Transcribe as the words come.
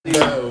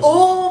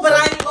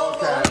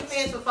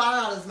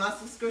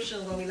subscription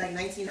was gonna be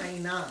like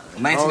 $19.99.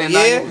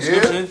 $19.99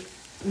 subscription.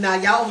 Nah,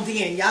 y'all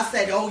ODing. Y'all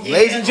said, oh yeah.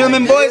 Ladies and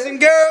gentlemen, boys and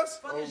girls,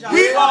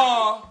 we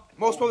are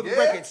Most Prolific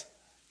Records.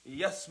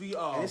 Yes, we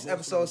are. And this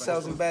episode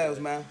sells and bells,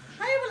 man.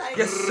 How you be like?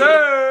 Yes,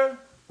 sir.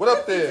 What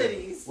up there?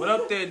 What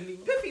up there?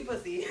 Piffy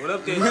pussy. What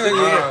up there?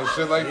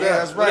 Shit like that.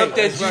 That's right. What up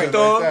there, G-Star?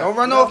 Don't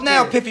run off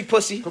now, Piffy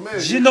pussy. Come here.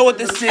 You know what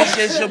this is?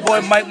 It's your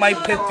boy Mike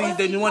Piffy,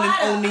 the one and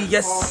only,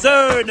 yes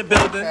sir, in the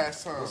building.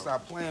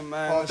 Stop playing,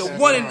 man. The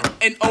one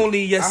and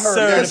only, yes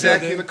sir, in the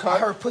Jackie in building. the I car.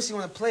 heard pussy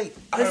on the plate.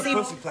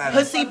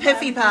 Pussy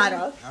Piffy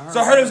powder. So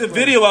I heard there was a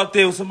video out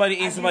there with somebody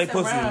eating somebody's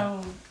pussy.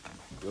 Yo,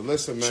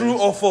 listen, man. True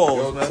or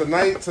false, Yo,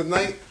 man?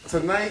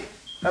 tonight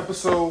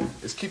episode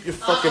is keep your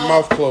fucking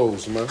mouth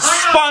closed, man.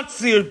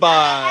 Sponsored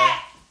by.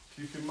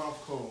 Keep your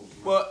mouth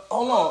closed. But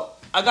hold on,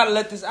 I gotta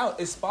let this out.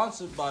 It's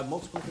sponsored by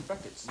Most Prolific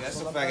Records. That's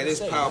a fact. It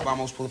is powered by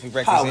Most Prolific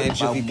Records Powered and by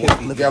Jiffy Most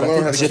Piffy. You gotta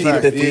learn how to Jiffy keep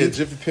it. Piffy. Yeah,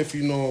 Jiffy Piffy,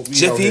 you know, we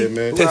Jiffy out here,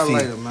 man.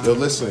 Piffy. Yo,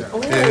 listen.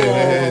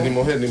 Hey,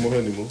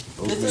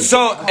 Nemo.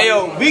 So,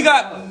 yo, we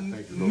got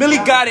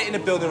MillyGotit in the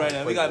building right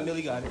now. We got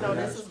MillyGotit. No,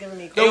 this is giving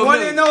me. The one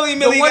and only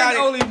The one and MillyGotit.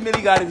 only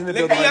MillyGotit in the Lick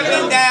building me right up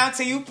and now. down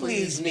till you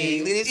please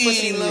me. Leave this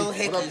pussy little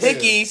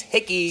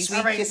hickeys.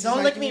 All right,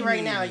 don't lick me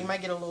right now. You might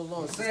get a little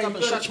lost. There's a couple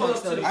of stretch marks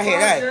though. I hear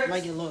that. You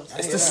might get lost.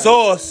 It's the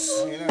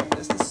sauce.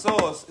 It's the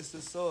sauce. It's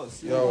the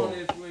sauce. Yo,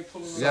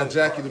 yeah,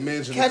 Jackie the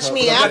manager. Catch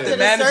me after the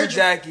manager, surgery.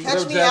 Jackie.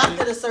 Catch me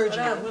after the surgery.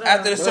 After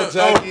the What up, surgery.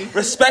 Jackie?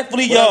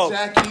 Respectfully, What up, yo,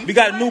 Jackie? we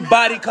got a new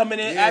body coming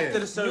in Yeah. after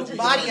the surgery.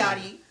 Body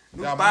yaddy.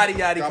 Body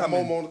yaddy got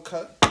coming. Momo on the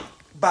cut.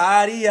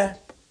 Body yeah.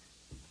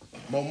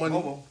 More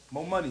money.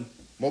 More money.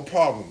 More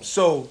problems.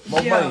 So,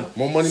 more money.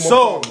 More money, more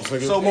So, problems.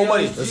 Nigga. so more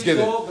money. Let's get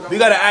it. We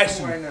gotta ask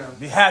you.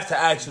 We have to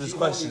ask you this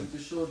question.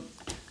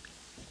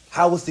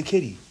 How was the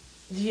kitty?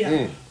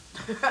 Yeah.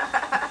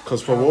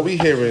 Because from what we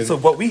hearing, So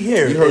what we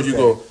hear? we heard you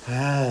go.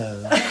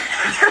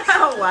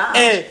 Oh wow.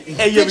 And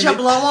Did you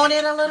blow on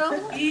it a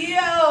little?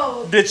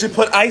 Yo, did you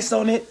put ice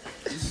on it?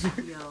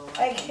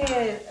 I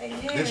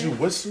can't. Did you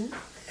whistle?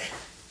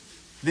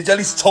 Did you at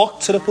least talk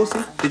to the pussy?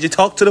 Did you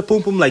talk to the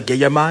poom poom like, get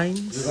your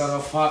minds? You got a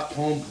hot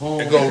pom pom.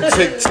 And go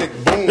tick tick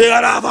boom. We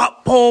gotta have a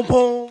poom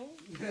poom.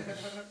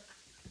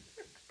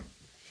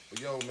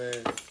 Yo, man,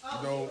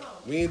 you know,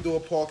 we ain't do a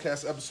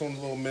podcast episode in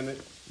a little minute.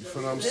 You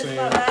feel what I'm This is saying?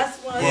 my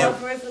last one. Yeah. My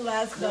first and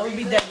last. That will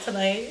be dead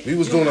tonight. We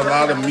was doing a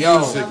lot of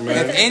music, If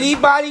man.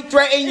 anybody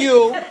threaten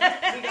you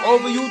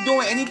over you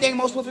doing anything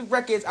Most Prolific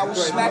Records, I will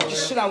smack the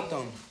shit out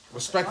them.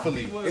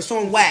 Respectfully. It's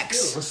on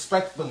wax.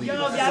 Respectfully. Yo,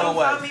 if y'all don't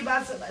find me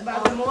by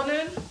the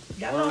morning,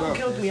 y'all know who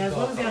killed me. As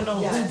long as y'all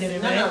know who did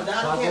it, No, right?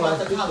 I don't care about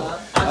the color.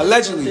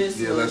 Allegedly.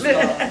 Yeah, let's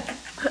go.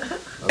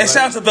 And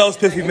shout out to Bells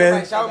Piffy,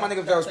 man. Shout out my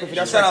nigga Vel's Piffy.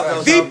 Shout out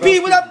Bells. VP,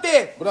 what up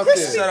there? What up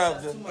there? Shout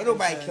out. Ain't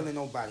nobody killing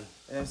nobody.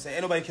 You know what I'm saying?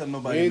 Ain't nobody killing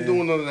nobody. We ain't man.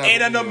 doing none of that.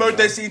 Ain't no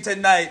murder scene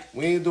tonight.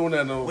 We ain't doing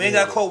that no. We ain't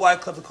got cold white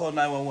club to call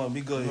 911.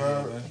 We good here,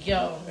 man.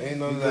 Yo, Ain't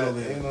none of We that. good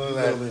over here. Ain't none of We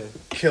good over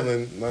that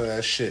killing. None of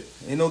that shit.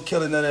 Ain't no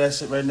killing none of that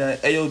shit right now.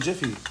 Hey yo,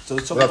 Jiffy. So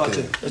let's talk What up about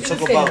there? it. Let's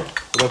talk about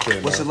What up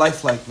there, what's your man?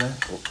 life like, man.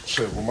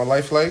 Shit, what my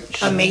life like?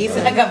 Shit,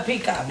 Amazing. I got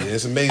peacock. Yeah,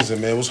 it's amazing,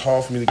 man. It was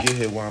hard for me to get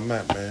here where I'm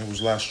at, man. It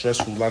was a lot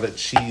stressful, a lot of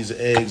cheese,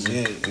 eggs,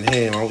 and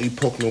ham. I don't eat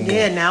pork no more.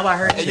 Yeah, now I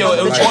heard Hey you. yo,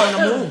 it was Like-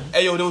 one.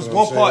 Hey yo, there was You know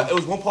what one I'm part. It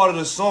was one part of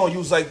the song. You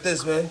was like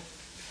this, man.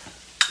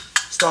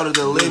 Started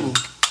the label,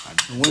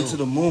 went to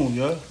the moon,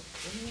 yo.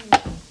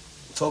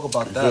 Talk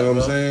about You that, know what I'm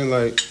bro. saying?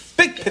 Like,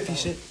 Big Piffy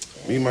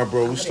shit. me and my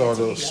bro, we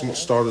started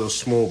a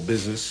small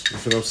business. You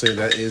feel what I'm saying?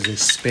 That is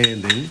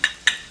expanding.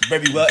 Very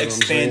well You know what I'm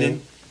expanding.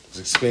 saying? It's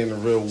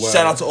expanding real well.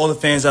 Shout out to all the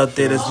fans out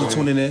there that's been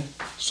tuning in.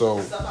 So,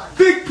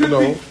 you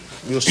know,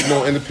 we're a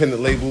small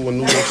independent label in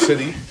New York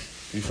City.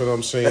 You feel what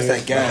I'm saying? That's that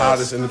The gas.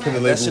 hottest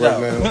independent That label shit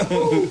right out.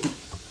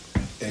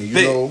 now. And you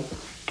Big. know,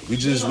 we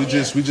just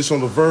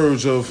on the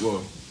verge of,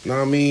 know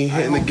what I mean,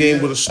 hitting the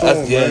game with a storm,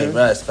 That's, yeah, man.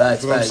 right,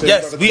 facts, You know what I'm facts. saying?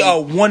 Yes, Gotta we come-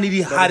 are one of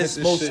the gotta hottest,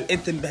 hit this most shit.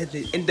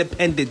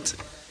 independent.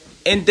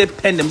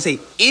 Say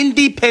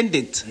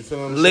independent You feel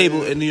what I'm label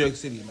saying? in New York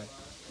City, man.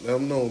 Let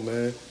them know,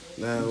 man.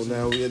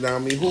 Now, I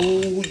mean,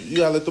 who you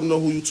gotta let them know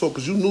who you talk,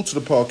 cause you new to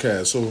the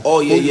podcast. So, Oh,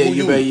 yeah, who yeah,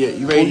 you already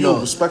who know.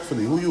 You,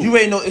 respectfully, who you? You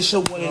already know it's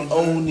your one and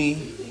only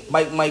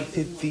Mike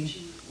Piffy,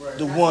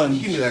 the one,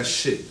 Give me that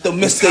shit. the I'm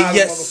Mr. tired of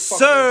Yes motherfuckers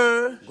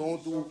Sir. Going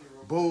through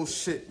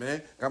bullshit,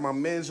 man. Got my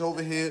mans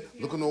over here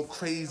looking all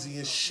crazy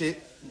and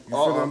shit. You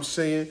feel what I'm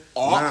saying?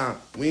 Nah,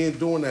 we ain't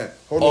doing that.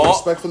 Hold on,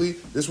 respectfully,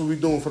 this what we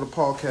doing for the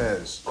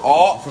podcast. You feel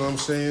what I'm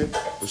saying?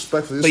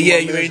 Respectfully. This But what yeah, my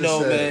you man already just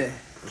know, said. man.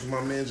 This is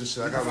my man just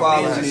said. I got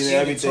Follow on wax. me and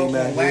everything,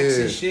 man. Wax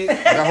Yeah. and shit.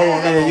 I got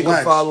on You can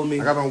wax. follow me.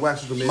 I got on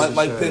wax with the man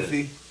Mike just said.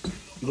 Piffy.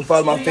 You can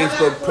follow my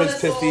Facebook, Prince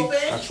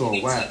Piffy. Got you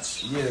on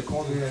wax. Yeah, the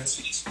corner here.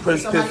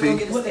 Prince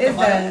Piffy. What is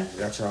that?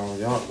 Got y'all on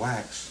y'all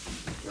wax.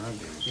 Goddamn.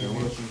 Can't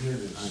wait to hear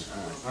this.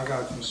 I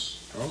got you.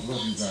 I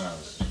love you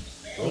guys.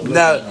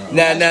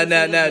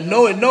 Now,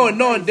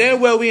 knowing damn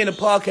well we in the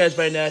podcast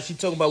right now. She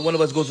talking about one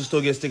of us goes to the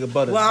store get a stick of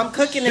butter. Well, I'm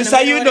cooking in This the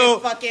how middle you of know.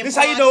 this fucking This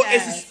how you know podcast.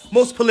 it's the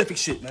most prolific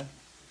shit, man.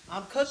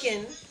 I'm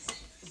cooking.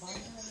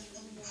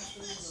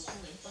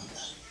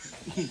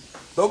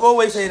 Don't go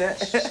away saying that.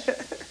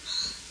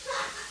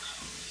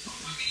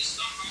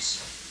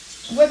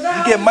 You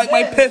get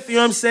Mike Piff, you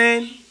know what I'm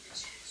saying?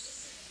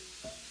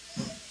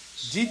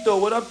 Gito,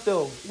 what up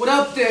though? What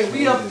up there?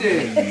 We up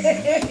there.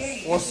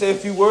 Want to say a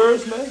few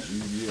words, man?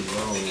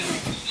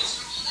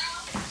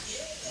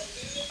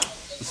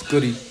 It's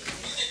goody.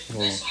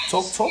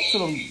 Talk to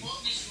them.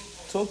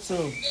 Talk to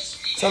them.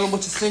 Tell them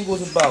what your single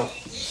is about.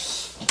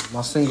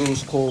 My single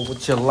is called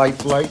 "What's Your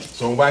Life Like."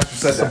 So Wax, you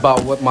said It's that.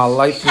 about what my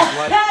life is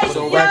like.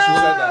 So Wax, you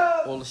said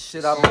that. All the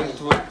shit I've been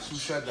through. You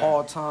said that.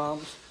 Hard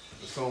times.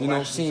 So You know,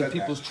 Wax, you seeing said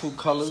people's that. true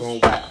colors. So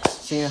Wax.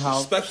 Seeing how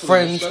Respectfully,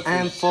 friends respectfully.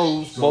 and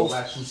foes So both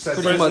Wax, you said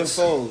pretty that. much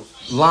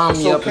line me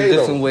It's up okay, in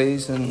different though.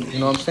 ways, and you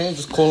know what I'm saying,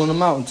 just calling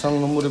them out and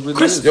telling them what it really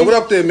Chris, is. Yo, what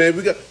up there, man?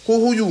 We got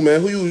who you,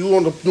 man? Who you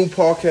on the new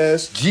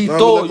podcast? G Nah,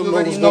 Dog, let them you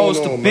already what's know going it's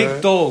the on, big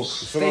man. dog. feel what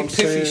Stay I'm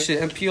Piffy saying? shit.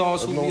 NPR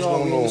is Let who them know we what's are.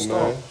 going We in the on,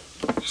 store. man.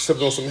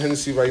 Sipping on some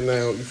Hennessy right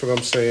now. You feel what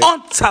I'm saying?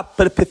 On top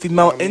of the Piffy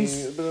Mountains,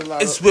 it's been a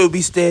lot it's of- where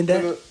we stand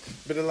at.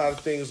 Been a lot of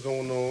things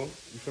going on.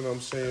 You feel what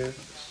I'm saying?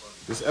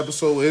 This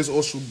episode is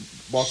also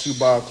brought to you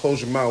by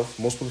Close Your Mouth,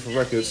 Most Prolific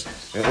Records,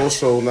 and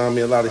also now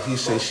a lot of he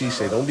say she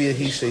say. Don't be a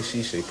he say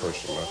she say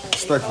person, man.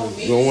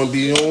 Respectfully, you don't want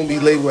to be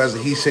labeled as a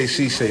he say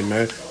she say,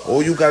 man.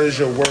 All you got is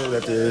your word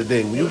at the end of the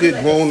day. When you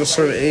get grown a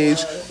certain age,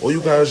 all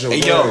you got is your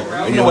Hey word. yo,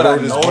 and you your know what I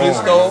word is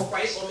noticed bond. though?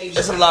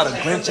 There's a lot of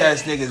Grinch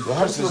ass niggas. The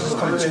hustlers is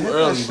coming too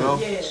early, bro.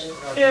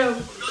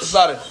 There's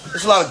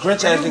a lot of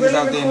Grinch ass niggas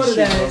out there in the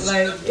shit, bro.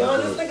 Like, yo,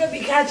 this nigga be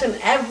catching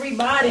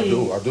everybody.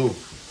 I do.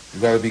 You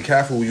gotta be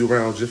careful when you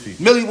around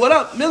Jiffy. Millie, what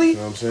up, Millie? You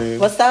know what I'm saying?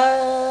 What's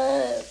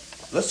up?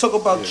 Let's talk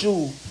about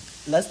you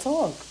Let's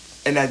talk.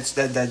 and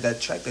that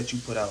track that you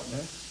put out,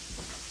 man.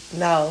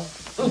 No,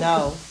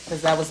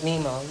 because that was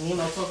Nemo.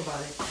 Nemo, talk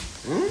about it.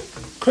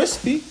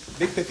 Crispy,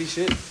 big Piffy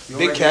shit, You don't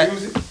big like cat. your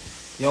music?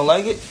 You don't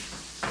like it?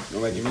 You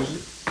don't like your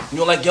music? You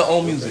don't like your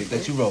own music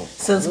that you wrote?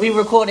 Since we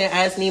recorded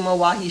Ask Nemo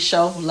while he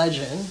shelf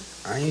legend.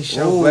 I ain't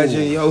shelf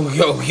legend. Yo.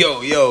 Yo.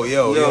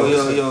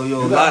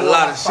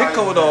 Lot of shit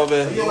going on,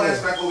 man. Your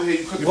ass back over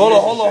here. You cooking Hold fish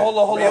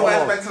on. and shit. Bring your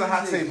ass back to the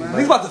hot table, man.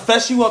 He's about to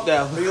fess you up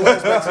now. Bring your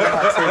ass back to the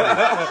hot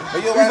table.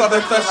 Bring your He's ass about to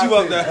back fess the you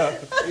hot up table.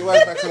 now. Bring your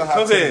ass back to the hot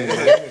Come table.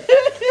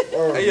 here.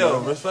 Word, Hey yo,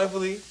 man.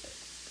 respectfully,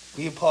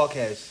 we a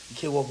podcast. You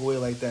can't walk away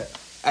like that.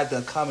 After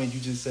a comment you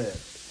just said,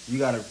 you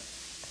gotta.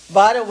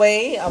 By the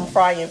way, I'm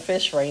frying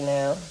fish right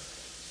now.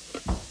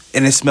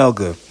 And it smell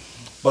good,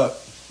 but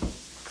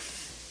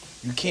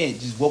you can't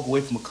just walk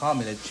away from a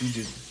comment that you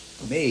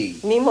just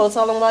made. Nemo,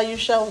 tell him why you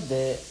shelved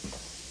it.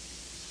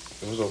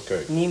 It was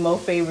okay. Nemo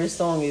favorite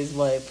song is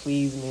what?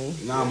 Please Me.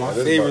 Nah, my Yeah,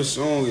 this favorite about-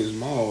 song is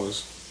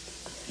Mars.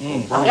 I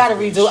want to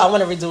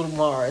redo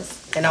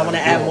Mars, and I want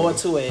to add more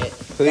to it.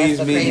 Please That's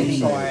the Me.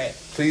 crazy part.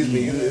 Please me.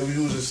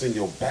 You was just in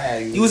your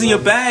bag. You was in your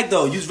bag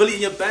though. You was really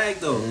in your bag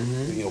though.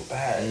 In your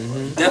bag.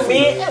 Definitely.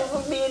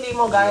 Me and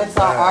Nemo got into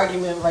an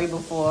argument right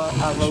before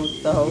I wrote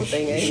the whole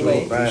thing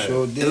anyway. Bag.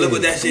 Sure did. And look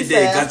what that shit He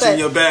did. said- Got you in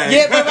your bag.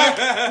 Yeah, but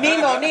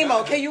like,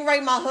 Nemo, can you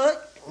write my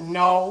hook?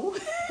 No. I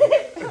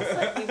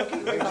said, Nemo, can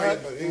you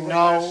write my hook?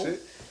 No.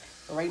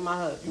 Write my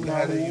hook. You No.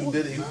 had it. You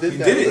did it. You did You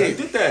that. did it. You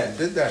did that. You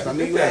did that. I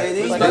knew you Yeah, had it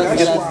it. is. Like, Let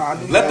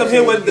that's them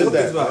hear what the You hook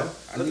did is that, about. man.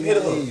 Let them hear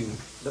the hook.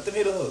 Let them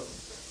hear the hook.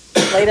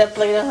 Play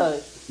the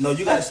hook. No,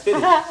 you gotta spit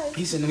it.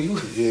 He said, no, you.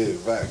 Yeah,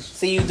 facts.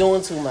 See, you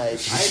doing too much.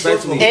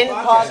 Respectfully. End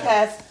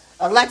podcast.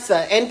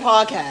 Alexa, end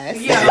podcast.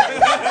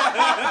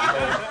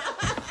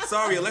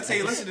 Sorry, Alexa,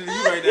 you listening to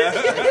you right now.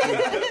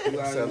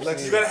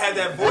 You gotta have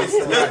that voice.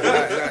 You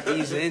got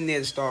ease in there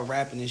to start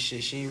rapping and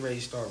shit. She ain't ready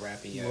to start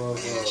rapping yet.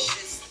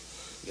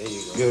 There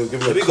you go.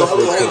 Give Let me me a go. clip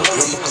real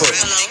quick.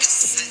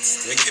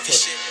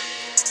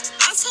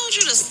 I told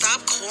you to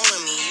stop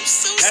calling me. You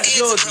so That's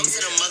scared yours. to come to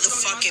the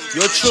motherfucking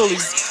You're truly.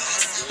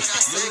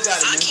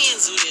 I can't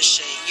do this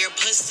shit. You're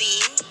pussy.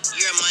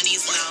 Your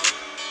money's low.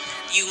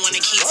 You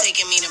wanna keep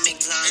taking me to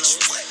McDonald's.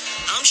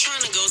 I'm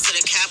trying to go to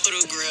the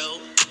Capitol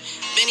Grill.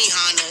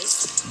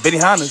 Benihana's.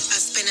 Benihana's. I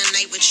spend a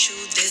night with you.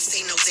 This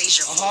ain't no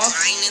deja vu. I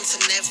ain't into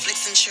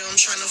Netflix and chill. I'm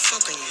trying to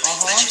fuck on you.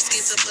 But you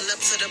scared to pull up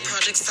to the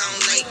project sound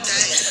like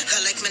that.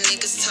 I like my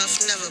niggas tough,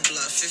 never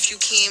bluff. If you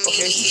can't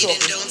meet me here,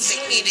 then don't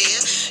take me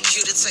there.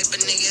 You the type of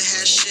nigga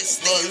has shit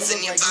stains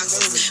in your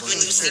boxes. When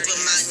you sleep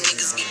with my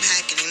niggas, be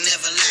packing and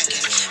never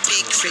lacking.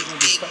 Big crib,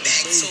 big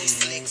bag, so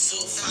slick,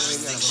 so fine,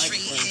 like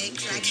straight head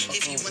crack.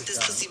 If you want this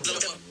pussy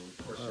blowed up.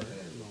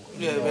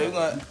 Yeah, man, we're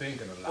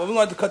gonna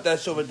have to cut that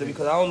short right there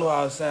because I don't know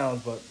how it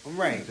sounds, but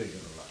Right.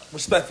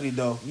 respectfully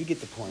though, You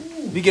get the point.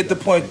 we get the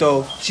point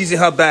though. She's in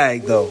her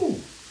bag though.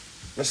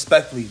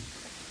 Respectfully,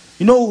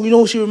 you know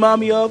who she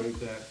remind me of?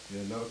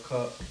 Another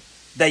cup.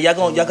 That y'all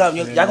gonna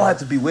have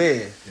to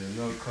beware.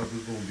 Another cup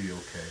is gonna be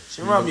okay.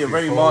 She remind me of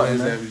Remy Martin,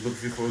 man. We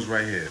looking for is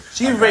right here.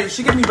 She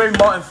give me Remy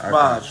Martin I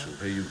got vibes. you.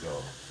 Here you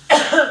go.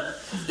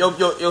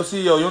 Yo,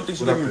 CEO, you don't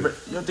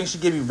think she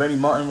gave me Remy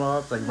Martin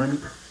vibes like Remy?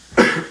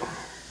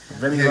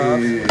 Remy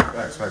vibes. Yeah.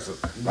 Facts.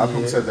 A lot of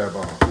people said that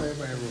about her.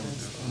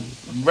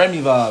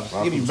 Remy vibes. A lot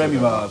of Give me people said Remy that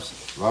about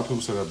vibes. her. A lot of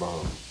people said that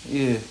about her.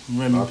 Yeah, A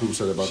Remy. lot of people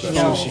said that about that.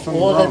 Yo, She from the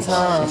all the Bronx.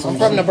 time. I'm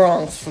from the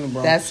Bronx.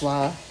 That's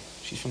why.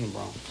 She's from the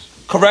Bronx.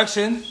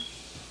 Correction.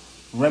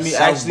 Remy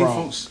South actually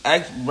Bronx.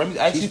 Remy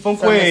actually from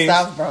From the Queens.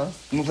 South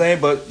Bronx. You know what I'm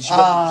saying? But she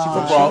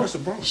from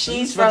Bronx.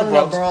 She's from from the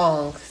the Bronx.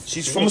 Bronx.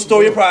 She's from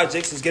Astoria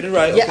Projects. Let's get it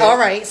right. Yeah, okay? all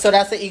right. So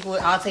that's an equal.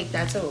 I'll take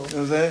that too. You know what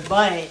I'm saying?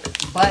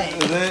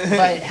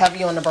 But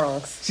heavy on the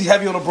Bronx. She's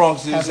heavy on the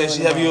Bronx. You know what I'm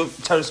saying? Heavy She on the heavy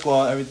on Terror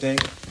Squad, everything.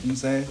 You know what I'm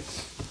saying?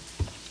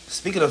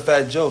 Speaking of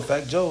Fat Joe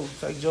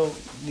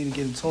need to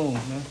get in tune,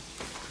 man.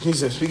 He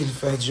said, speaking of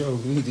Fat Joe,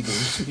 we need to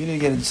get You need to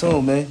get in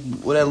tune,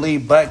 man. With that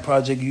laid back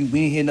project, we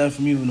ain't hear nothing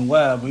from you in a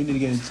while, but you need to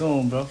get in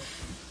tune, bro.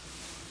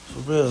 For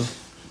real.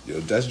 Yo,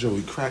 that's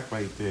Joey Crack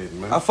right there,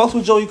 man. I fucks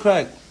with Joey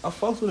Crack. I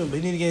fucks with him, but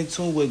you need to get in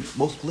tune with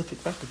most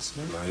prolific records,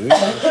 man. Nah, you ain't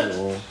saying shit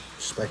wrong.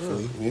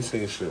 Respectfully. You ain't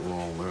saying shit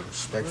wrong, man.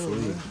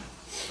 Respectfully.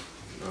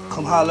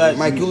 Come holla at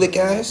Mike, me. you lick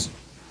ass?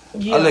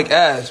 Yeah. I lick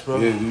ass, bro.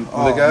 Yeah, you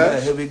Oh, lick ass?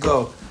 man, here we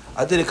go.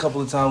 I did it a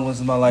couple of times once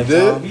in my You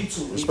lifetime. did?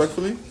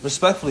 Respectfully?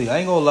 Respectfully, I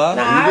ain't gonna lie.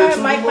 Nah, I heard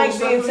Mike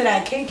be into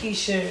that kinky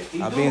shit.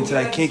 I be into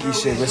that kinky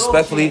shit.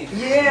 Respectfully,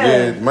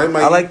 Yeah. Mike.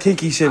 I like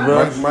kinky shit,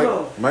 bro. Mike.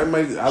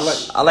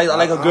 I I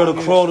like a girl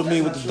to crawl to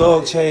me with the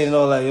dog chain and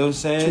all that. You know what I'm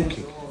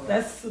saying?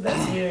 That's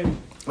weird.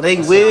 It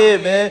ain't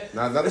weird, man.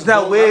 Nah, not It's the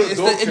not dog- weird. not the It's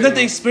dog not the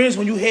chain. experience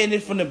when you hitting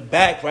it from the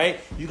back, right?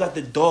 You got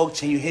the dog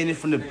chain. You hitting it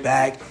from the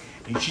back.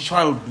 And she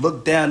trying to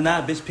look down,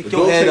 nah, bitch. Pick The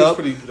your dog head chain's up.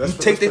 pretty- You that's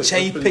take the pretty-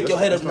 chain, you that's pick your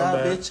pretty- head up, that's nah,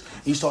 not bad. bitch.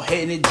 And you start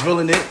hitting it,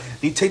 drilling it.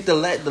 You take the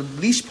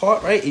leash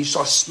part, right? And you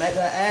start smacking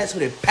her ass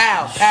with it.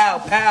 Pow, pow,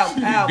 pow,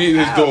 pow. beat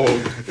his pow. dog.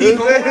 He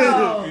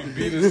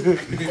Beat his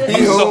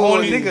He's a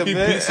horny nigga, he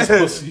man. beats his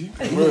pussy.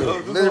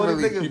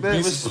 Literally. Nigga, man.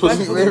 beats his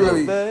Respectfully,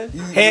 Literally. man.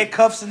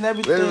 Handcuffs and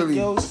everything, Literally. you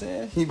know what I'm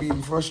saying? He be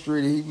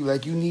frustrated. He be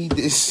like, you need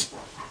this.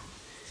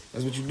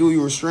 That's what you do.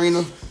 You restrain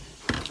her.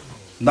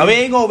 No,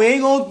 we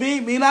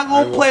not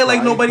gonna play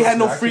like nobody had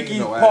no I can't freaky eat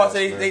no parts.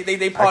 ass,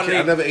 They part of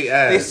I never ate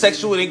ass. they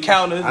sexual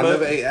encounters. I but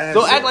never ate ass,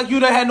 Don't act so- like you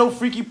done had no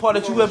freaky part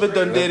that you ever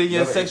done did in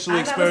your sexual I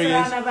never said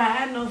experience. I never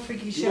had no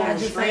freaky shit. I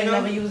just say I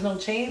never used no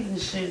chains and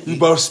shit. You,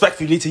 but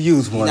respect, you need to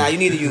use one. Nah, you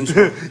need to use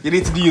one. You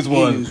need to use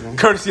one.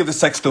 Courtesy of the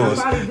sex stores.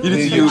 You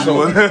need to use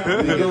one.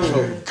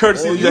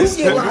 Courtesy of the sex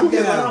get stores. locked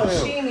down.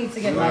 No, she needs to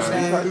get locked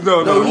down.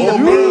 No, No, you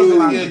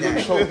need a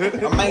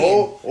man. A A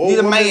man. Need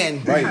a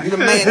man. Right. Need a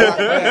man.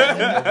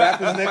 Wrap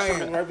his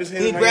neck, wrap his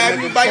hand He around grab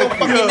your you neck. by your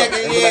fucking neck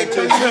and yeah,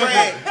 turn you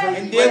around.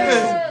 And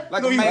then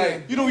like a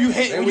man. You know you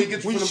hate And when we you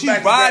get when from the she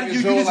back, you riding grab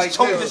you, your you jaw just like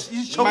choke this. this. You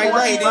just You choke might her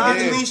right, while then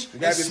she get the riding. leash. You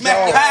grab your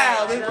Smack jaw.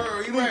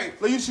 pow. You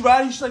right. Like you she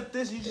riding, you just like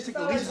this. You just take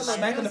the leash and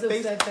smack in the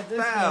face.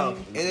 Pow.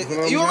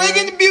 You already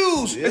getting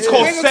abused. It's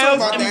called We ain't gonna talk sales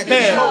about and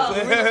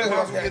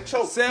that. bail. You get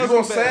choked. Sales You gonna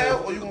and bail.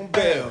 sell or you gonna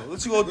bail?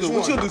 What you gonna do?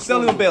 What you gonna do?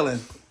 Selling or bailing?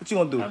 What you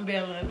gonna do? I'm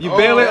bailing. You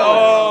bailing?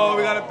 Oh,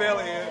 we got a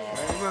bailing here.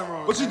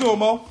 What you doing,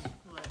 Mo?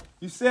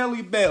 You selling or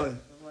you bailing?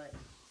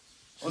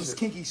 On this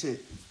kinky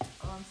shit.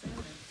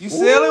 You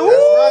selling? That's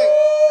right.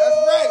 That's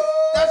right.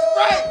 That's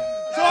right.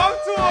 Talk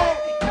to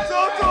him.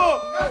 Talk to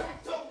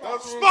him.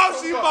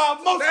 Sponsored by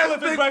most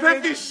prolific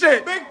records. Piffy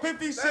shit. Big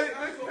Piffy shit.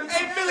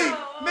 Hey,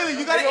 Millie,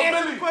 you gotta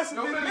answer the question.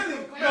 Millie,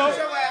 no.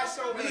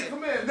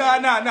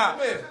 Nah.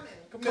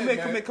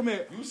 Come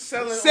here. You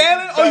selling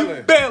Selling or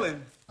you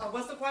bailing?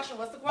 What's the question?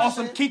 On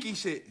some kinky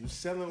shit. You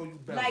selling or you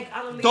bailing? Like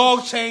on a leash.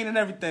 Dog chain and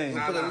everything.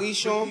 Put a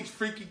leash on. These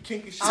freaky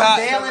kinky shit. I'm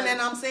bailing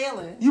and I'm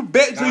sailing. You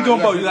bet you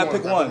doing both. You gotta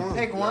pick one.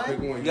 Pick one.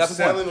 You gotta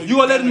pick one. You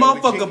gonna let the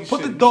motherfucker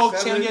put the dog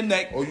chain on your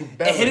neck or you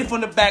and hit it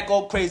from the back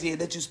all crazy and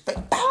let you spit.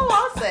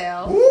 Oh, I'll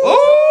sail.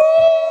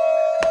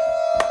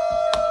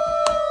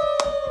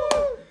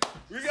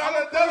 We got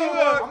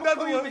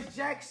another one. Miss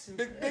Jackson.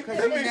 Big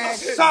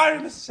Sorry,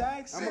 Miss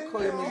Jackson. I'm gonna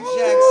call you Miss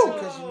Jackson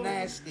because you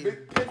nasty.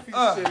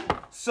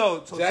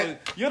 So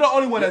you're the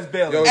only one that's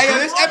bailing. Yo, Hey, yo,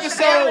 this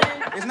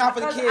episode is not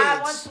for the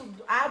Because kids.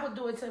 I would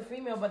do it to a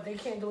female, but they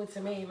can't do it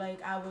to me. Like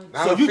I would.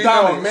 Nah, So I'm you a female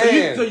dominant.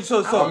 man.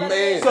 So I'm a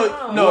man.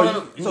 So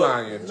no, You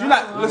lying. you're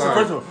not. Listen, lying.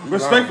 first of all,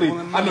 respectfully,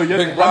 I know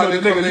you're. I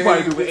know the nigga. You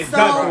probably do it.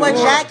 So what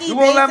Jackie You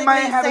won't let basically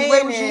Maya have his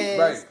way with you? saying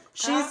Right. is,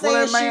 she's Won't saying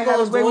let she Maya have goes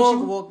his way with dog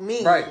you? walk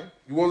me. Right.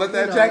 You won't let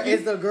that You know, Jackie?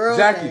 it's a girl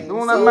Jackie. thing. You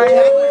won't So let Maya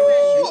have his way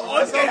with you?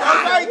 Let's get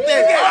hot right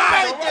there.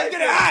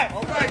 Get it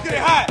hot. Get it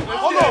hot.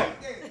 Hold on.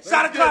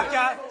 Shot a clock,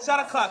 y'all. Shot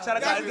a clock.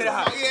 Let's get it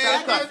hot. Yeah,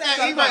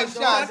 he right,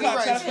 shots. He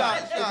right,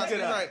 shots.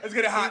 Let's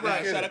get it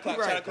hot. Shot a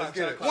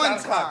clock. One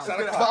time.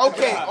 But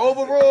okay,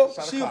 overall,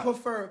 she would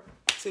prefer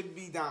to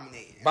be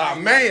dominated. By a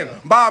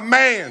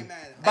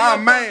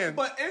man.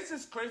 But it's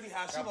just crazy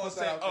how she gonna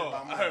say, "Oh,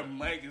 I heard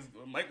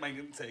Mike might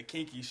get into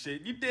kinky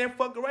shit." You damn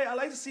fucking right. I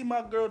like to see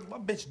my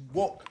bitch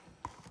walk,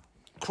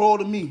 crawl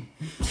to me.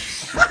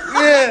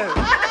 Yeah,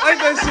 like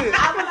that shit.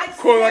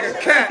 Crawl like a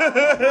cat.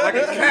 Like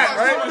a cat,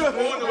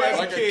 right?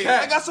 Like a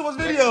cat. I got so much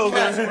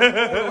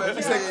videos.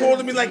 He said, "Crawl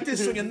to me like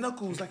this on your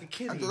knuckles, like a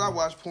kid." I thought I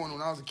watched porn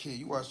when I was a kid.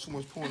 You watched too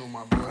much porn on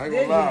my boy. I ain't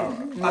gonna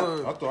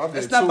lie. I thought I did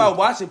It's not too. about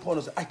watching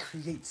pornos. I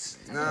create.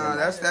 Nah,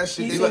 that's that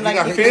shit. He's They like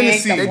got he fantasy.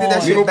 creates They did that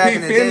the shit porn. back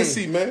in the day.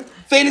 fantasy, man.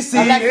 Fantasy.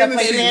 Alexa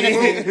play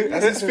fantasy.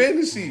 That's his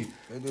fantasy.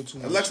 They did too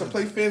much Alexa, shit.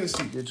 play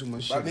fantasy. They did too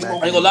much shit. I back I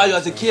ain't gonna lie, you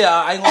as a kid.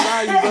 I ain't gonna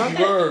lie, you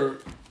bro.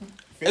 Word.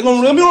 I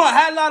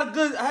had a lot of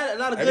good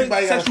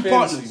Everybody got sexual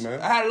fantasy, partners. man.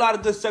 I had a lot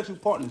of good sexual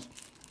partners.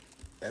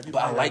 But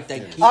I like that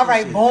kinky All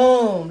right, shit.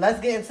 boom.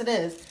 Let's get into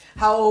this.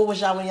 How old was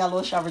y'all when y'all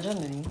lost y'all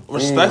virginity?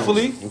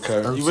 Respectfully,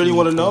 Okay. you really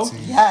want to know?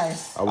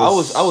 Yes. I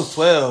was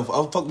 12. I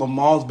was talking to my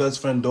mom's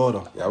best friend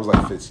daughter. Yeah, I was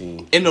like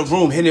 15. In the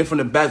room, hitting it from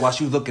the back while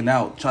she was looking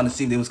out, trying to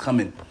see if they was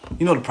coming.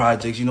 You know the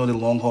projects, you know the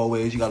long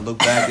hallways, you gotta look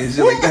back and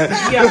shit like that.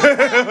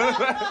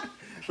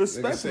 Nigga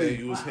said Respectfully.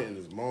 you was hitting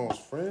his mom's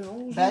friend.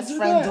 Oh, Best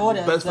friend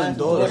daughter. Best friend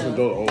daughter. Best friend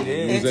daughter. Oh, Yeah.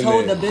 you was It in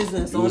told there. the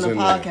business You on was the in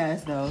there.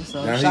 podcast though.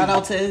 So Now shout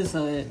out to his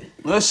hood.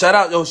 Well, shout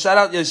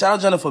out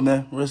Jennifer,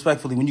 man.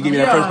 Respectfully, when you give me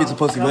that first piece of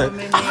pussy, man.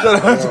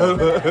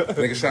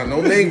 Nigga, shout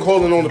no name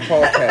calling on the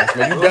podcast,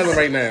 man. You bailing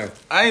right now.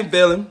 I ain't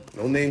bailing.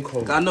 No name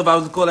calling. I know if I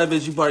was to call that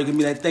bitch, you probably give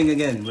me that thing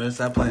again, man.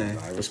 Stop playing.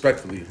 Right,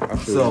 respectfully, I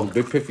feel So- you.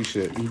 Big Piffy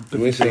shit.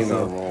 You ain't saying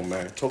nothing wrong,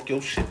 man. Talk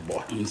your shit,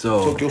 boy.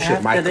 So- Talk your shit,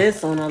 After Michael.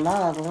 this on a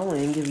live, I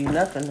wouldn't give you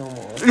nothing no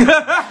more. There's a lot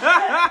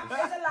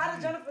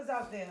of Jennifers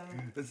out there.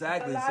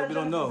 Exactly, There's a so lot we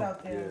of don't Jennifers know.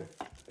 out there.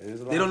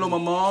 They don't know my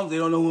mom. They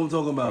don't know who I'm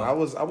talking I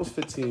about. was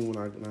 15 when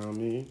I, you know what I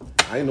mean?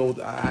 I ain't know,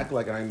 I act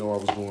like I didn't know I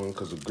was doing,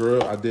 because the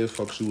girl I did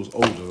fuck, she was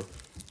older.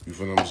 You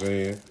feel what I'm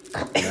saying?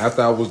 And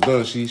after I was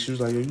done, she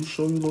was like, yo, you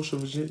sure you lost your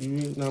virginity? You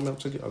ain't, nah, man, I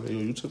was like, yo,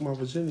 you took my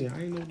virginity. I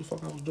didn't know what the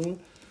fuck I was doing.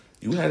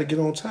 You had to get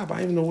on top. I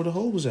didn't even know where the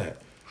hole was at.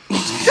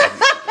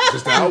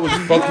 Just that I was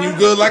fucking you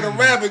good like a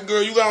rabbit,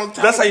 girl. You got on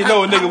top. That's how you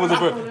know a nigga was a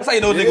virgin. That's how you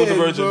know a nigga was a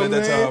virgin at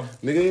that time.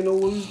 Nigga ain't know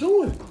what he was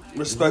doing.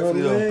 Respectfully,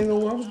 You know, though. nigga ain't know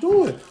what I was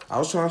doing. I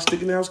was trying to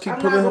stick in there. I was keep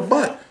putting in her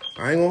butt.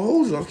 I ain't gonna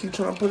hold you. I keep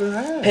trying to put in her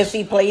ass.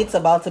 Piffy plates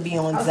about to be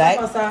on Zach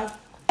Outside.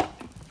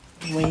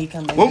 when he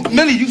come back. Well,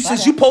 Millie,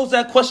 since you posed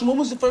that question, when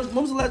was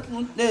the last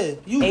one? Yeah,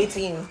 you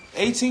 18.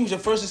 18 was your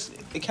first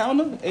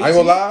encounter? 18? I ain't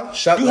gonna lie.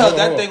 You held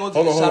that thing on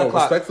hold on, shot hold on.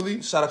 o'clock.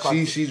 Respectfully, Shot o'clock.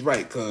 she's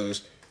right,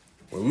 cause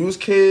when we was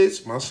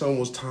kids, my son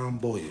was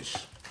tomboyish.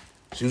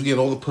 She was getting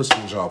all the pussy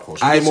in jar post. She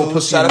was Alright, getting more so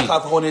pussy shot than me.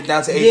 o'clock for holding it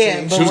down to 18.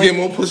 Yeah, but She was getting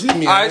more pussy than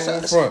me. I Alright,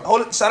 ain't gonna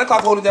front. shot o'clock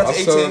for holding it down to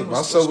 18.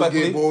 My son was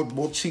getting Respectfully.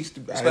 more cheeks. I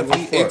ain't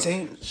Respectfully, gonna front.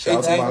 18. Shout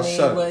out to my 18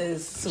 son.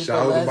 was super Shout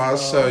out to my lesbo,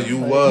 son. You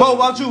but- was. Mo,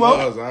 about you, Mo?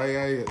 Was.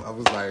 I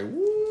was like,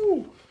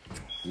 woo.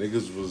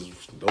 Niggas was,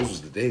 those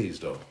was the days,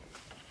 though.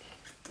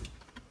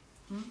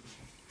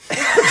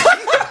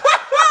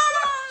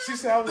 She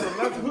said I was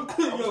 11. I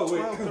was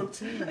 12,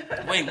 13.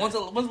 Wait,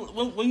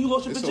 when you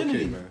lost your It's virginity?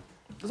 okay, man.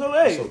 It's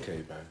alright. It's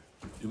okay, man.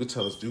 You could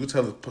tell us. You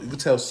could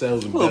tell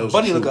Sales and Little Bells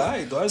bunny the look truth.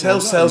 alright, though. I ain't Tell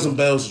gonna lie. Sales and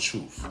Bells the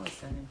truth.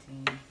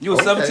 You were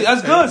Okay, 17. That's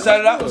okay, good. Shout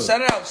it out. good.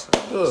 Shout it out.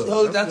 Good.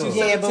 Hold it down to That's 17.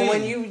 Yeah, but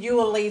when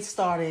you a late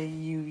starter,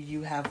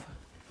 you have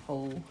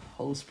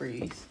whole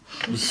sprees.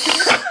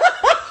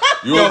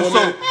 You Yo, a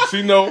woman,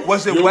 she know.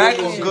 Was it You a whack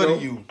woman, or she good know.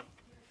 to you?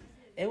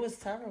 It was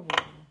terrible.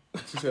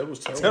 She said it was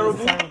terrible.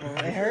 Terrible? Terrible.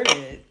 It hurted.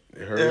 It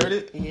You hurt. heard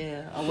it?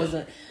 Yeah, I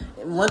wasn't.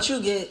 Once you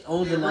get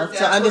old enough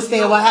to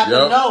understand what happened,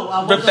 Yep. no, I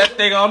Rip wasn't. that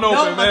thing on No,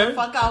 open, man.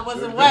 motherfucker, I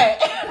wasn't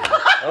wet.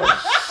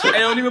 Hey,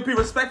 don't even be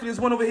respectful. There's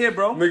one over here,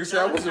 bro. Nigga said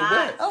I wasn't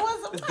wet. I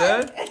wasn't It's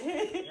wet.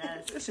 dead.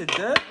 This shit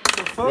dead. What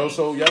the fuck? Yo,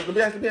 so y'all,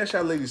 let me ask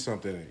y'all ladies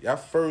something. Y'all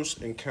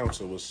first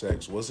encounter with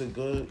sex, was it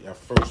good? Y'all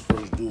first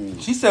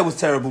dude. She said it was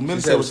terrible.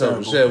 Millie said it was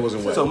terrible. She said it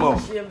wasn't wet. So, Mo.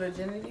 Your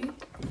virginity?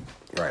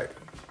 Right.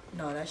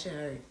 No, that shit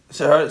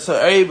hurt. So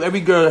every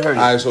girl heard it.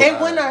 All right, so It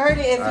wouldn't have hurt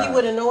it if he Alright.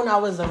 would have known I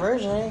was a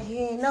virgin. He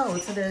ain't know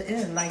to the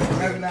end, like the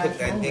very last Put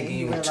that moment. dick in he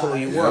you and realized. tore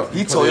you up.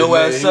 He told your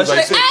ass He was such.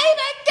 like,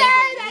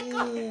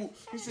 Hey,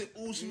 He said,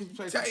 ooh, she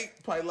was tight.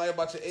 Probably lie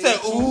about your age. Said,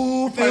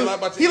 ooh, Probably lie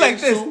about he your like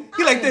age, this. too.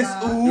 He like this.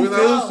 You Ooh, know,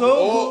 feels so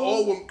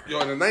all women, yo,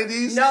 in the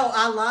 90s. No,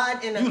 I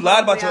lied in the You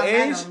lied about club your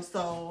where I age? met him,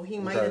 so he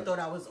might Okay. have thought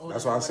I was older.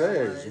 That's what I than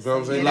said. was. You feel what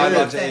I'm saying? You lied Yeah.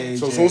 about your age.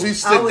 So as soon as he I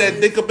slipped was-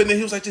 that dick up in there,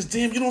 he was like, just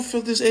damn, you don't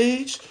feel this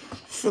age? You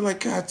feel like,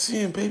 God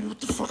damn, baby, what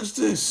the fuck is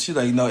this? She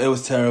like, no, it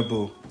was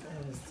terrible.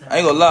 I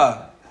ain't gonna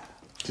lie.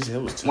 She said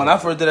it was When I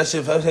first did that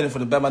shit, if I was heading for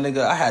the bed, my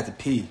nigga, I had to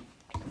pee.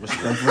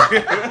 Respectfully.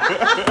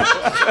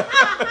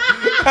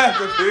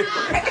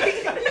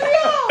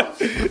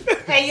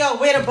 Hey, yo,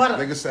 where the butter?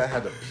 Nigga said I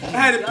had to pee. I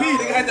had to pee.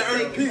 Nigga had to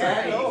earn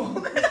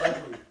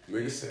pee.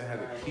 Nigga said I had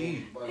to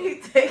pee. He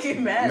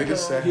taking mad. Nigga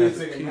said I had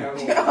to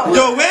pee.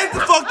 Yo, where the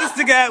fuck this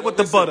nigga at with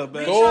the butter,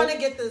 man? We trying to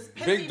get this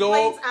Big Piffy dog,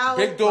 plates out.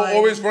 big dog like-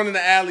 always running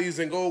the alleys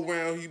and go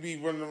around. He be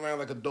running around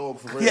like a dog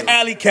for real. He an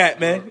alley cat,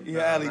 man. He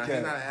an alley He's not cat.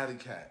 an alley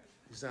cat.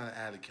 He's not an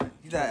alley cat.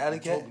 He's not an alley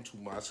cat? Talking too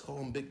much. Call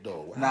him big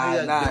dog.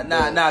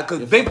 Nah. Cause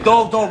big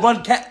dogs don't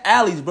run cat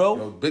alleys, bro.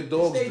 Yo, big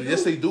dogs.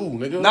 Yes, they do,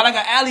 nigga. Not like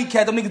an alley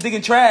cat. Them niggas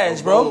digging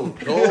trash, bro.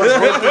 Dogs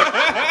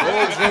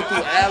run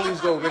through alleys,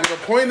 though, nigga.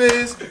 The point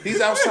is,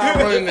 he's outside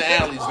running the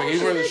alleys, nigga. He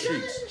running the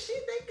streets. She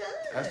think good.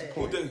 That's the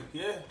point.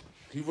 Yeah.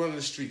 He running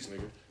the streets,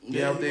 nigga.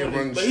 He out there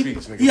running the But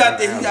streets, nigga. He out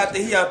there. Running He out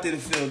there. alleys. He out there in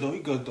the field though. He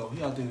good though.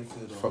 He out there in the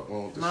field though. Fuck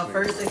wrong with this My nigga.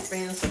 first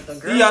experience with the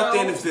girl. He out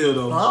there in the field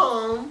though.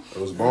 Bomb. It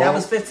was bomb. That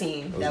was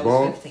 15. It was That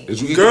bomb. was 15.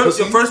 Did you eat Girl, the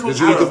pussy? your first one-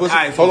 Did you eat the pussy?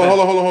 Alright, Hold so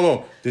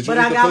on. Did you But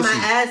eat I the got pussy?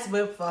 my ass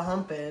whipped for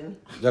humping.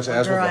 Got your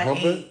ass Girl, whipped for I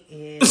humping? ate,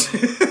 yeah.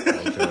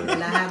 Okay.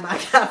 And I had my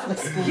Catholic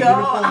school Yo,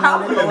 uniform I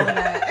on and all would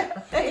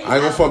that. I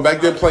ain't gonna front.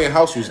 Back then, playing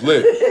house was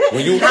lit.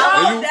 When you, bro,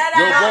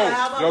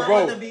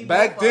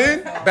 back then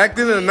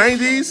in the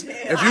 90s,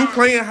 if you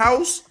playing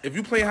house,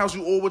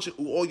 you all with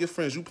all your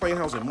friends, you playing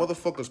house, and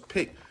motherfuckers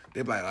pick.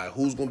 They be like,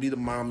 who's gonna be the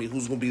mommy,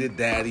 who's gonna be the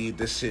daddy,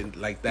 this shit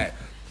like that.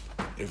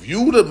 If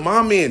you the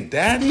mommy and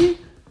daddy,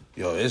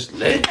 yo, it's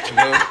lit.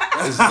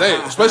 It's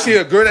lit. Especially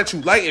a girl that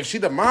you like. If she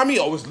the mommy,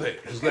 it's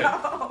lit. It's lit.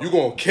 You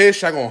gonna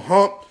kiss, y'all gonna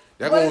hump,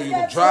 you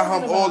gonna dry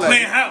hump, all that.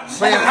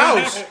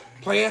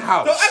 Playing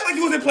house. Don't act like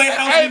you wasn't playing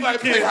house. Everybody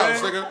play house,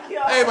 nigga.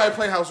 Everybody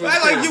play house.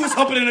 Act like you was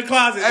humping in the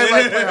closet.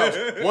 Everybody play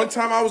house. One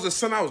time I was a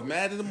son, I was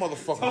mad at the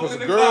motherfucker because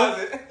the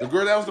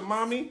girl that was the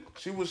mommy,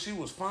 she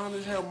was fine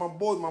as hell. My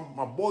boy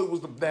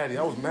was the daddy.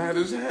 I was mad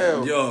as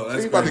hell. Yo,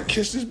 that's about to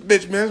kiss this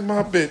bitch, man. It's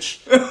my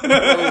bitch.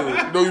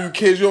 No, you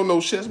kids, you don't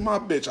know shit. It's my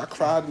bitch. I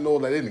cried and all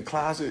that in the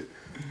closet.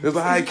 It's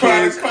like, all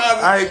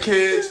right,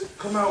 kids,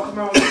 come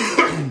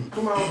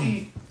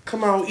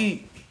out,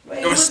 eat.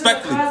 Wait,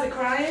 respectfully. You was in the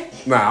closet crying?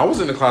 Nah, I was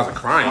in the closet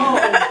crying.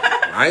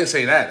 I didn't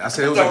say that. I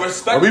said it was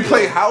like, when we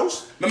play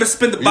house, let me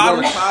spin the bottle.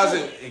 In the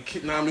closet.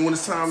 When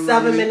it's time.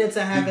 7 minutes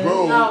of heaven. You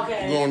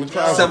go in the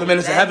closet. 7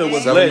 minutes of heaven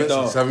was lit,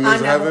 though. 7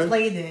 minutes of heaven. I never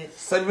played it.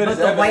 7 minutes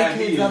of heaven. But the white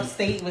kids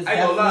upstate was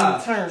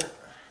definitely turned.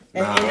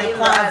 And in the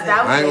closet.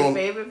 That was my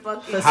favorite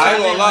fucking. I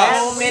ain't gonna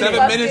lie.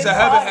 7 minutes of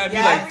heaven had me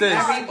like this.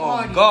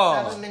 Oh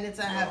God. 7 minutes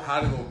of heaven.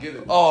 How they gonna get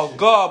it? Oh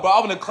God, bro.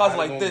 I'm in the closet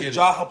like this,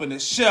 jaw humping the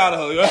shit out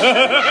of her.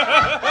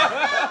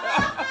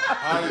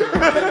 How they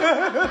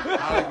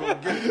gonna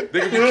get it? They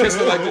could be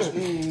kissing like this.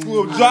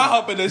 Jaw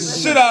humping the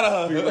shit out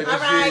of her.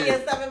 Alright, your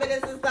 7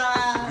 minutes is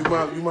time.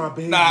 You my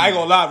baby. Nah, I ain't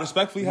gonna lie.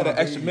 Respectfully, had an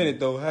extra minute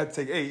though. I had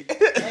to take 8.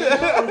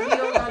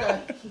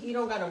 He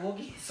don't got a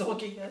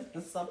walkie-talkie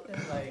or something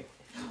like.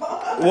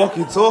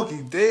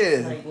 Walkie-talkie,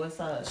 dead. Like, what's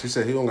up? She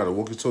said he don't got a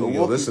walkie-talkie.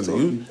 Yo,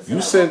 listen,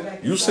 you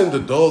send the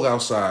dog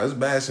outside. It's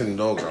bad sending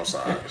dogs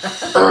outside.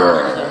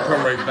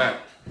 Come right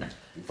back.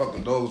 You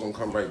fucking dogs don't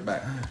come right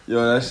back.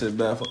 Yo, that shit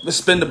bad. Let's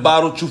spin the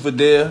bottle, truth or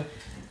dare.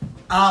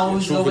 I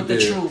always go with the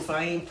truth.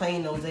 I ain't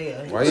playing no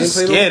dare. Why you ain't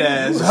playing scared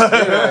ass?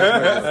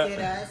 Scared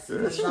ass.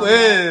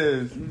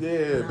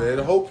 Yeah, man.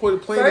 The whole point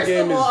of playing the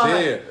game is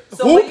dare.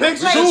 So who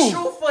picks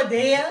truth or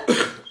dare?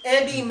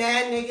 And be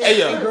mad niggas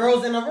and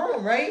girls in the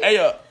room, right? Hey,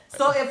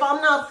 so if I'm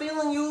not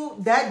feeling you,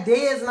 that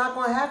day is not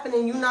gonna happen,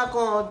 and you're not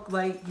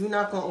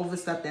gonna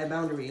overstep that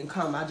boundary and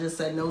come. I just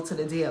said no to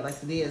the deal. Like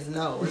the deal is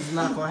no, it's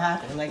not gonna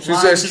happen. Like she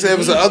said it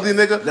was an ugly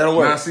nigga. That'll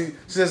work. Nah, see,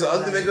 she says an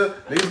ugly nigga.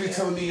 Niggas be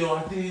telling me, yo,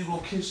 I think you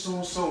gonna kiss so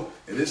and so,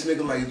 and this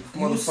nigga like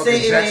motherfucking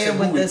sitting Jackson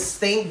there with the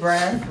stink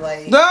breath,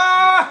 like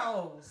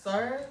no,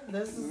 sir,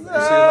 this is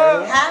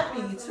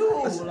happy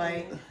too,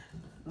 like.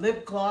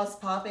 Lip gloss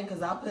popping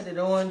because I put it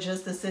on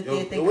just to sit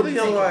there thinking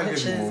taking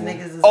pictures.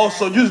 Niggas is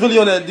so you was really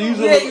on that? You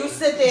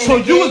sit there. So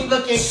you was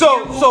looking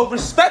so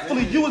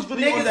respectfully, you was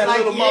really on that like,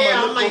 little mama.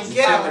 I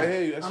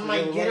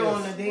might get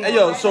on the day. Hey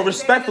yo, so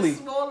respectfully,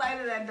 small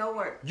lighter that don't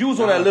work. You was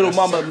on that little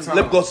mama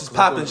lip gloss is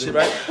popping shit,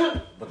 right?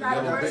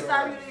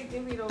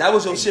 That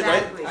was your shit,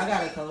 right? I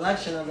got a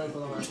collection of lip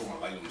gloss.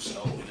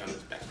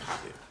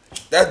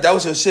 That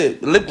was your shit.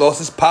 The lip gloss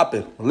is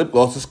popping. The lip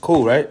gloss is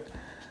cool, right?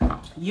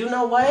 You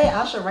know what?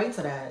 I should write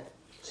to that.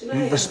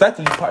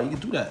 Respectfully, you can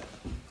do that.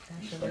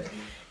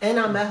 And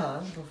I met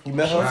her before. You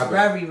met her? She's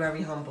very,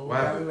 very humble.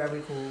 Very,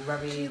 very cool.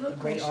 Very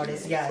great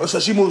artist. Yeah. Oh,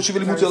 so she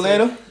really moved to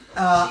Atlanta?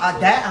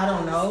 That I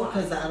don't know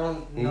because I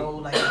don't know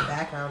like the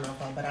background of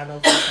her, but I know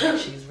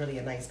she's really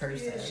a nice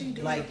person.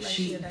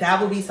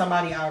 That would be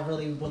somebody I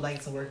really would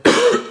like to work with.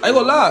 I ain't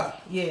gonna lie.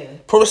 Yeah.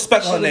 Put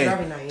respect on her name.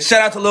 Very nice.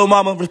 Shout out to Lil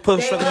Mama. Put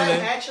respect on her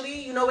name.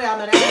 Actually, you know where I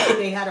met her?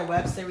 They had a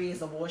web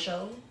series, a war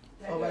show.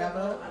 Or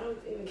whatever. I don't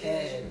even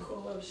care.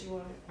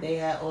 They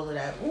had all of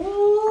that.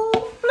 Ooh,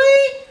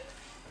 bleep.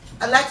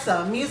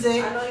 Alexa,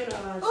 music. I know you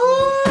know.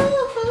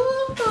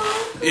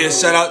 Yeah,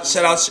 shout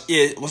out.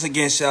 Yeah, once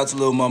again, shout out to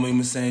Lil Mama. You know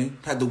what I'm saying?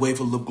 Had to wait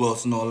for lip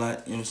gloss and all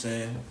that. You know what I'm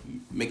saying?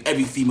 Make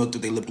every female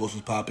think their lip gloss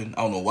was popping.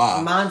 I don't know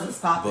why. Mine's is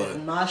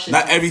popping. My shit.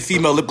 Not every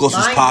female lip gloss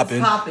was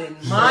popping. Mine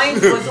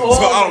was always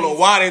so I don't know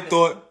why they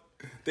thought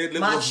their lip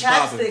gloss was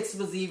popping. My chapsticks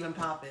was even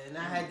popping.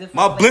 I had different.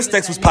 My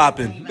Blistex was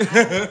popping.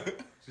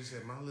 She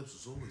said my lips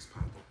was always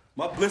popping.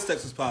 My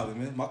Blistex was popping,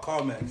 man. My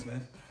CarMax,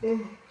 man.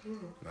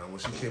 Now, when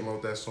she came out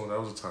with that song, that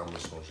was a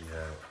timeless song she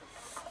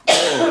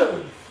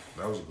had.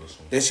 That was a good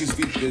song. Then she's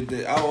featured.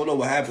 I don't know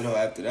what happened to her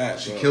after that.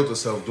 She killed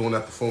herself doing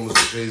that performance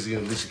with Jay-Z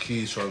and Alicia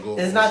Keys trying to go.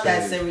 It's not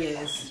that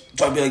serious.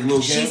 Trying to be like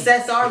Lil Kim. She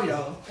said sorry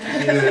though.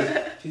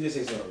 Yeah. She did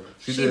say sorry.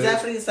 She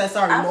definitely said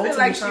sorry multiple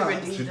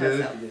times. She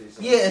did.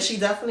 Yeah, she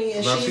definitely,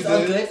 and she's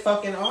a good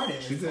fucking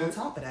artist. She did. On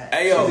top of that,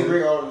 hey yo, she's a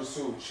great artist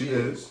too. She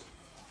did.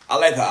 I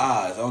like her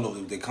eyes. I don't know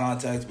if they're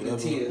contacts,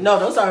 whatever. No,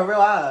 those are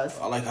real eyes.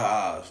 I like her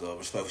eyes, though.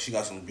 Respect. She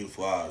got some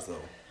beautiful eyes, though.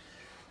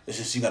 It's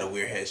just she got a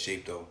weird head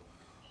shape, though.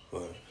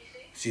 But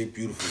she's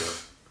beautiful, though.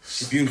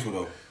 She's beautiful,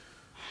 though.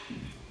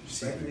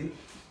 Respectfully,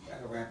 I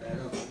can wrap that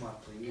up with my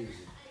play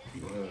music.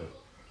 Yeah.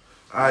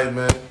 All right,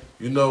 man.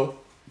 You know,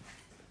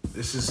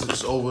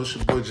 it's over. It's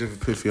your boy Jiffy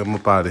Piffy. I'm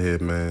up out of here,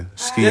 man.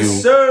 Ski yes,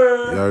 you.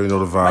 Sir. You already know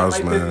the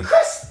vibes, man.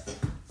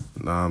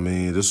 Nah, I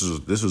mean, this was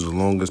the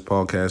longest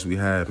podcast we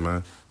had,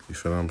 man. You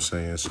feel what I'm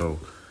saying? So,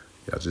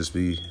 y'all just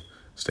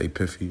stay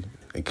piffy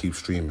and keep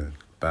streaming.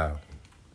 Bow.